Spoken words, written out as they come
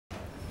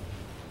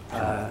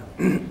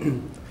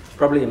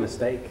Probably a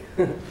mistake.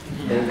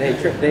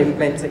 they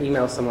meant to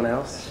email someone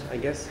else, I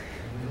guess.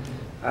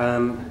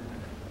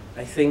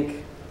 I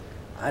think,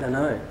 I don't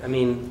know. I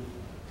mean,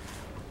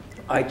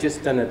 I'd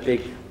just done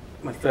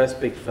my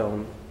first big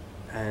film,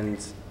 and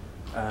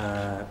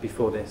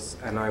before this,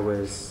 and I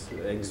was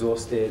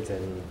exhausted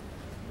and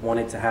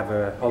wanted to have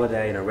a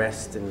holiday and a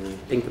rest and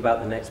think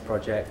about the next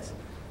project.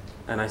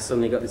 And I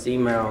suddenly got this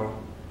email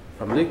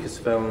from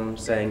Lucasfilm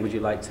saying, "Would you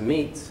like to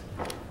meet?"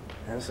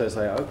 And so I was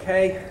like,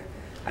 okay.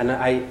 And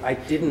I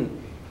didn't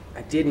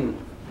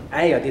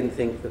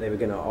think that they were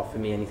going to offer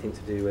me anything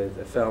to do with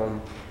a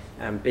film,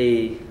 and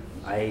B,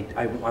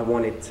 I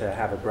wanted to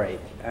have a break.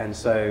 And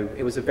so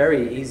it was a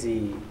very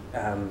easy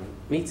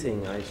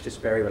meeting. I was just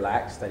very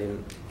relaxed. I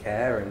didn't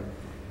care,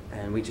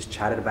 and we just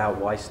chatted about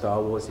why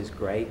Star Wars is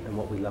great and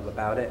what we love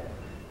about it.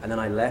 And then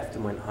I left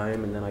and went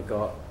home, and then I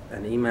got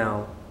an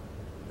email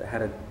that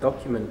had a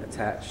document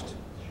attached.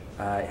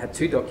 It had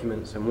two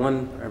documents, and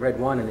I read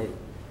one, and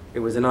it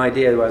was an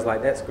idea where I was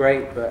like, that's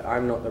great, but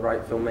I'm not the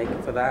right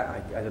filmmaker for that.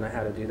 I don't know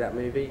how to do that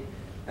movie.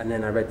 And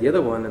then I read the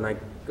other one, and I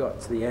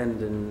got to the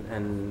end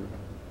and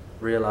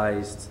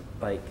realized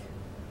like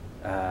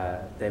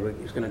it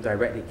was going to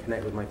directly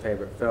connect with my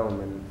favorite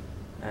film,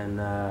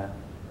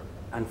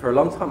 and for a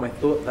long time I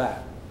thought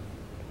that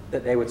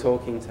they were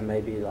talking to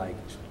maybe like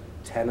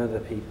 10 other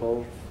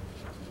people,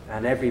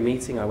 and every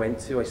meeting I went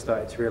to I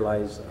started to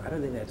realize I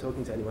don't think they're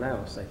talking to anyone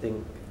else. I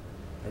think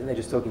they're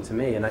just talking to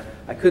me, and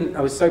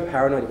I was so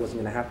paranoid it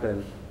wasn't going to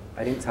happen.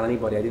 I didn't tell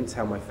anybody. I didn't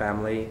tell my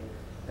family.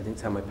 I didn't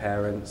tell my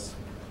parents,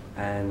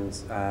 and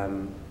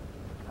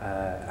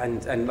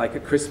like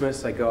at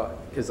Christmas I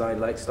got, because I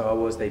like Star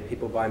Wars,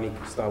 people buy me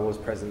Star Wars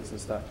presents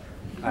and stuff.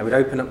 I would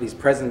open up these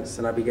presents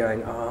and I'd be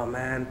going, oh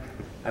man,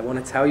 I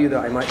want to tell you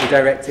that I might be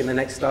directing the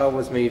next Star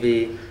Wars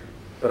movie,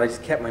 but I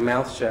just kept my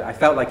mouth shut. I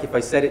felt like if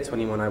I said it to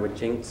anyone I would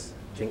jinx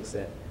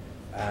it.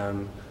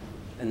 And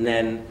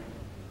then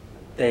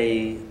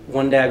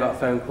one day I got a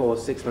phone call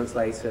 6 months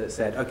later that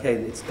said, okay,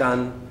 it's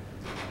done,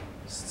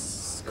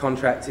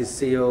 contract is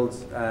sealed,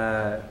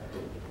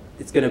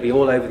 it's going to be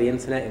all over the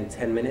internet in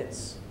 10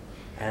 minutes.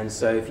 And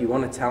so if you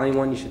want to tell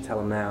anyone, you should tell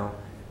them now.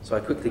 So I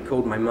quickly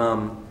called my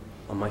mum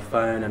on my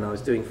phone, and I was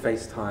doing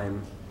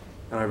FaceTime,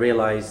 and I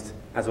realized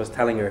as I was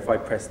telling her, if I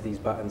press these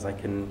buttons, I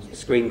can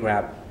screen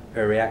grab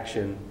her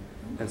reaction.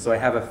 And so I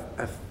have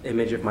an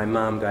image of my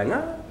mum going,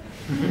 ah,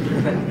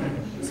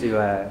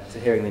 to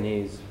hearing the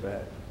news.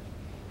 But